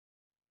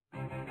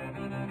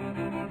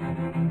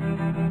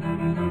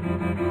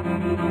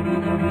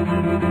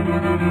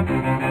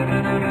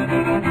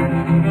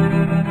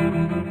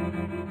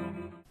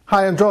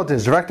Hi, I'm Joel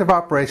Diz, Director of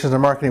Operations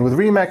and Marketing with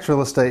RE/MAX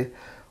Real Estate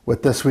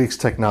with this week's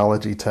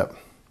technology tip.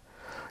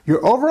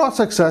 Your overall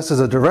success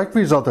is a direct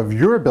result of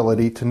your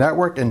ability to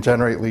network and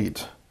generate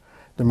leads.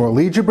 The more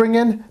leads you bring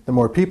in, the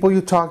more people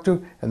you talk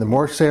to, and the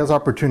more sales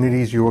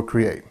opportunities you will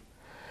create.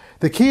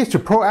 The key is to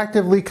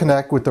proactively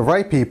connect with the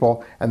right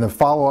people and then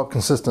follow up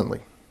consistently.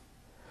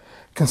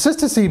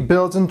 Consistency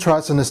builds in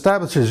trust and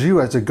establishes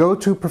you as a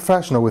go-to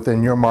professional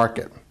within your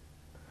market.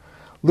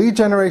 Lead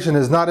generation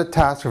is not a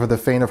task for the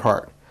faint of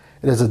heart.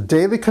 It is a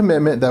daily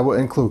commitment that will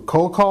include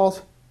cold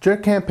calls,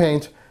 drip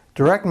campaigns,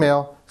 direct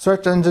mail,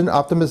 search engine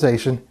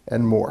optimization,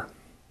 and more.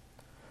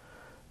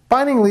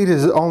 Finding leads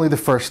is only the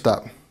first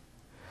step.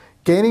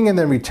 Gaining and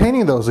then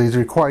retaining those leads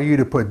require you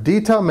to put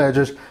detailed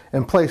measures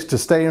in place to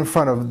stay in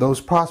front of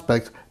those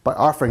prospects by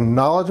offering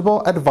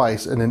knowledgeable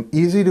advice in an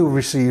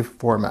easy-to-receive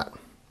format.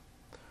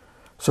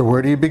 So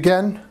where do you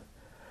begin?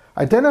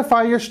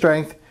 Identify your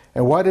strength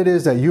and what it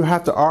is that you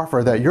have to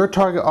offer that your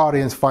target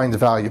audience finds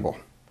valuable.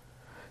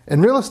 In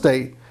real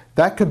estate,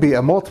 that could be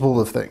a multiple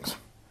of things.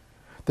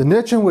 The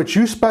niche in which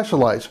you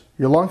specialize,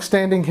 your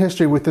long-standing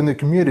history within the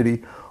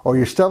community, or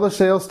your stellar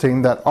sales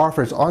team that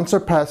offers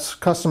unsurpassed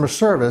customer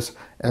service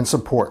and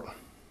support.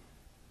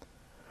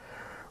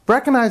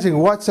 Recognizing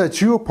what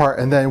sets you apart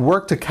and then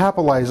work to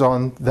capitalize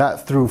on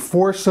that through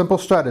 4 simple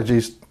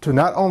strategies to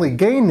not only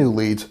gain new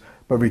leads,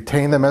 but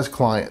retain them as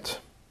clients.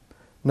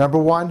 Number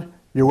 1,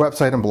 your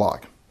website and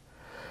blog.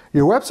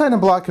 Your website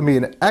and blog can be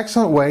an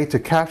excellent way to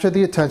capture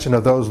the attention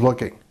of those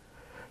looking,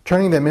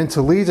 turning them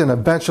into leads and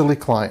eventually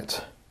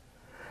clients.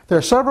 There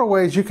are several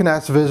ways you can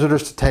ask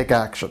visitors to take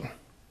action.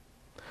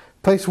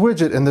 Place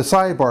widget in the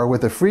sidebar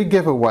with a free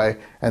giveaway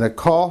and a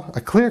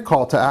clear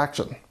call to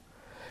action.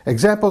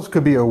 Examples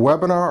could be a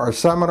webinar or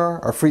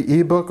seminar, a free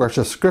ebook, or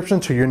subscription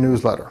to your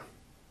newsletter.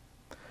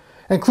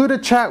 Include a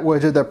chat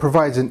widget that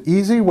provides an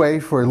easy way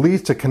for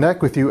leads to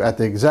connect with you at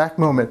the exact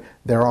moment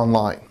they're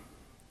online.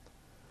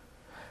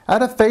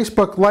 Add a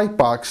Facebook like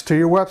box to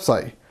your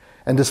website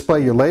and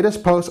display your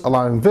latest posts,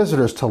 allowing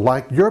visitors to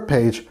like your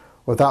page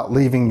without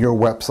leaving your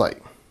website.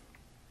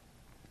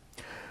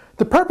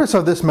 The purpose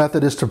of this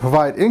method is to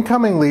provide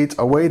incoming leads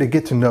a way to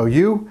get to know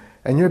you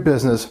and your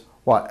business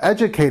while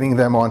educating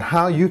them on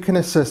how you can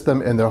assist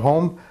them in their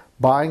home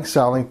buying,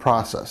 selling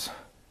process.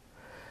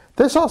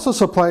 This also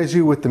supplies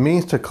you with the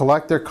means to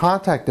collect their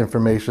contact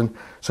information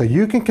so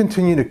you can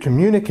continue to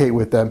communicate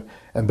with them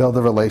and build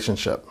a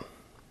relationship.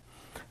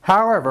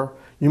 However,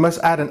 you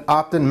must add an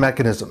opt-in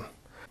mechanism.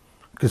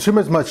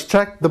 Consumers must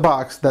check the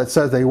box that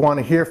says they want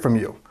to hear from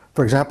you.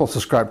 For example,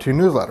 subscribe to your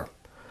newsletter.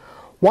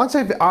 Once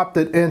they've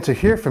opted in to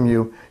hear from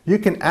you, you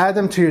can add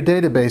them to your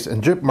database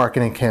and drip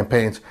marketing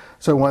campaigns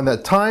so when the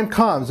time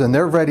comes and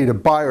they're ready to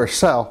buy or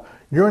sell,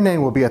 your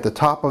name will be at the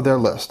top of their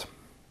list.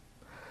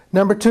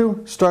 Number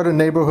 2, start a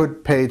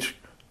neighborhood page.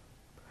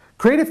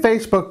 Create a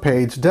Facebook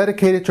page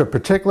dedicated to a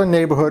particular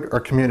neighborhood or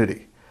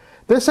community.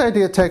 This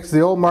idea takes the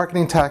old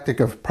marketing tactic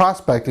of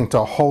prospecting to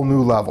a whole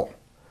new level.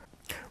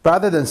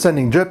 Rather than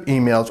sending drip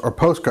emails or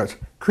postcards,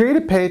 create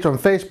a page on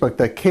Facebook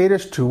that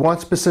caters to one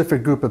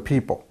specific group of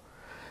people.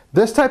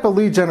 This type of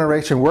lead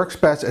generation works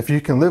best if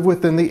you can live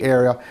within the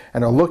area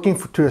and are looking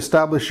to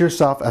establish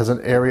yourself as an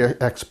area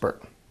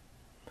expert.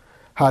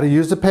 How to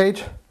use the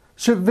page?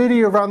 Shoot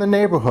video around the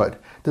neighborhood,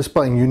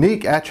 displaying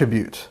unique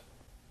attributes.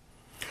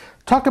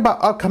 Talk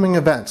about upcoming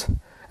events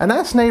and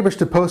ask neighbors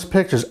to post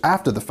pictures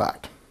after the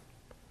fact.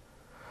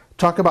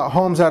 Talk about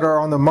homes that are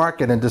on the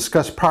market and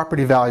discuss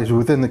property values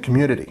within the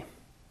community.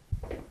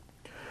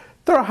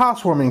 Throw a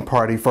housewarming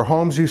party for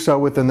homes you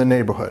sell within the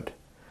neighborhood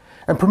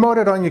and promote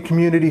it on your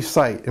community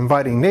site,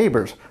 inviting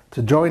neighbors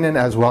to join in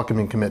as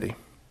welcoming committee.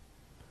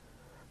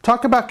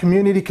 Talk about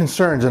community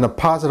concerns in a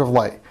positive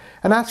light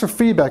and ask for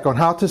feedback on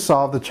how to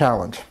solve the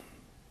challenge.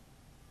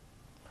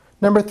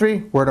 Number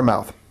 3, word of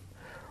mouth.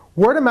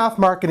 Word of mouth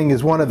marketing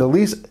is one of the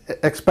least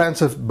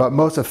expensive but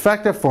most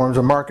effective forms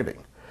of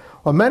marketing.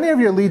 While many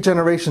of your lead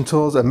generation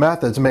tools and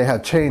methods may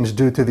have changed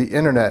due to the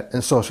internet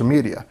and social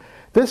media,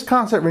 this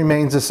concept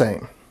remains the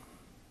same.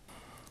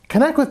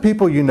 Connect with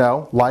people you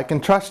know, like,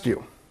 and trust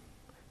you.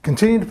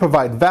 Continue to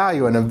provide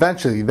value and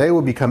eventually they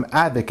will become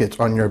advocates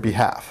on your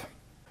behalf.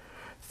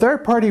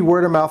 Third-party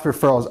word-of-mouth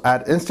referrals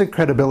add instant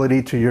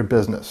credibility to your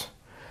business.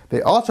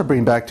 They also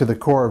bring back to the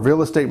core of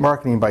real estate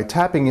marketing by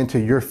tapping into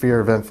your sphere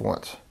of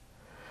influence.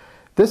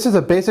 This is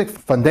a basic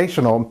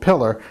foundational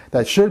pillar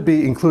that should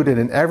be included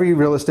in every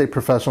real estate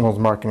professional's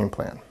marketing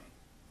plan.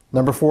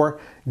 Number 4,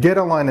 get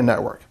online and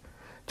network.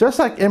 Just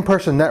like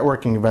in-person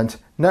networking events,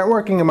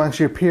 networking amongst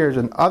your peers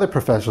and other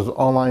professionals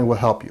online will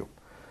help you.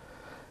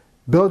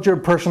 Build your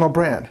personal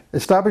brand.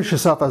 Establish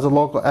yourself as a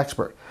local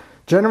expert.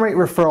 Generate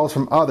referrals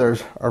from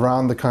others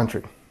around the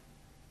country.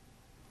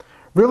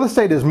 Real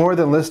estate is more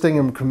than listing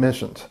and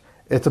commissions.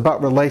 It's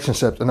about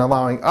relationships and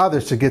allowing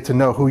others to get to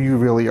know who you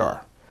really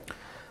are.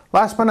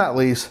 Last but not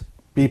least,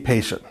 be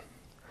patient.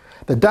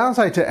 The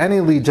downside to any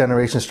lead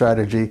generation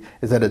strategy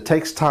is that it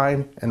takes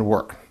time and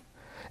work.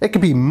 It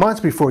can be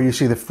months before you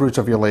see the fruits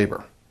of your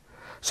labor.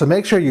 So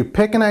make sure you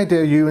pick an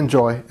idea you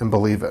enjoy and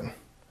believe in.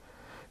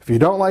 If you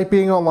don't like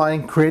being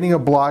online, creating a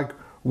blog,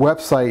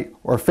 website,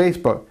 or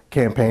Facebook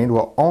campaign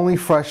will only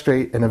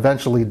frustrate and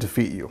eventually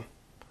defeat you.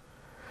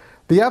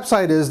 The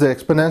upside is the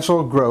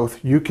exponential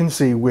growth you can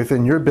see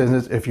within your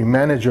business if you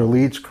manage your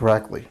leads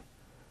correctly.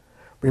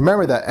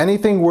 Remember that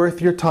anything worth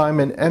your time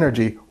and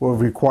energy will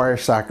require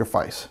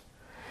sacrifice.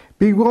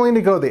 Be willing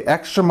to go the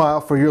extra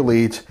mile for your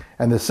leads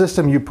and the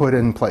system you put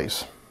in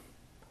place.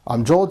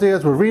 I'm Joel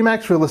Diaz with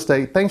RE/MAX Real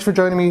Estate. Thanks for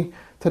joining me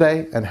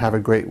today and have a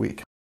great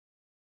week.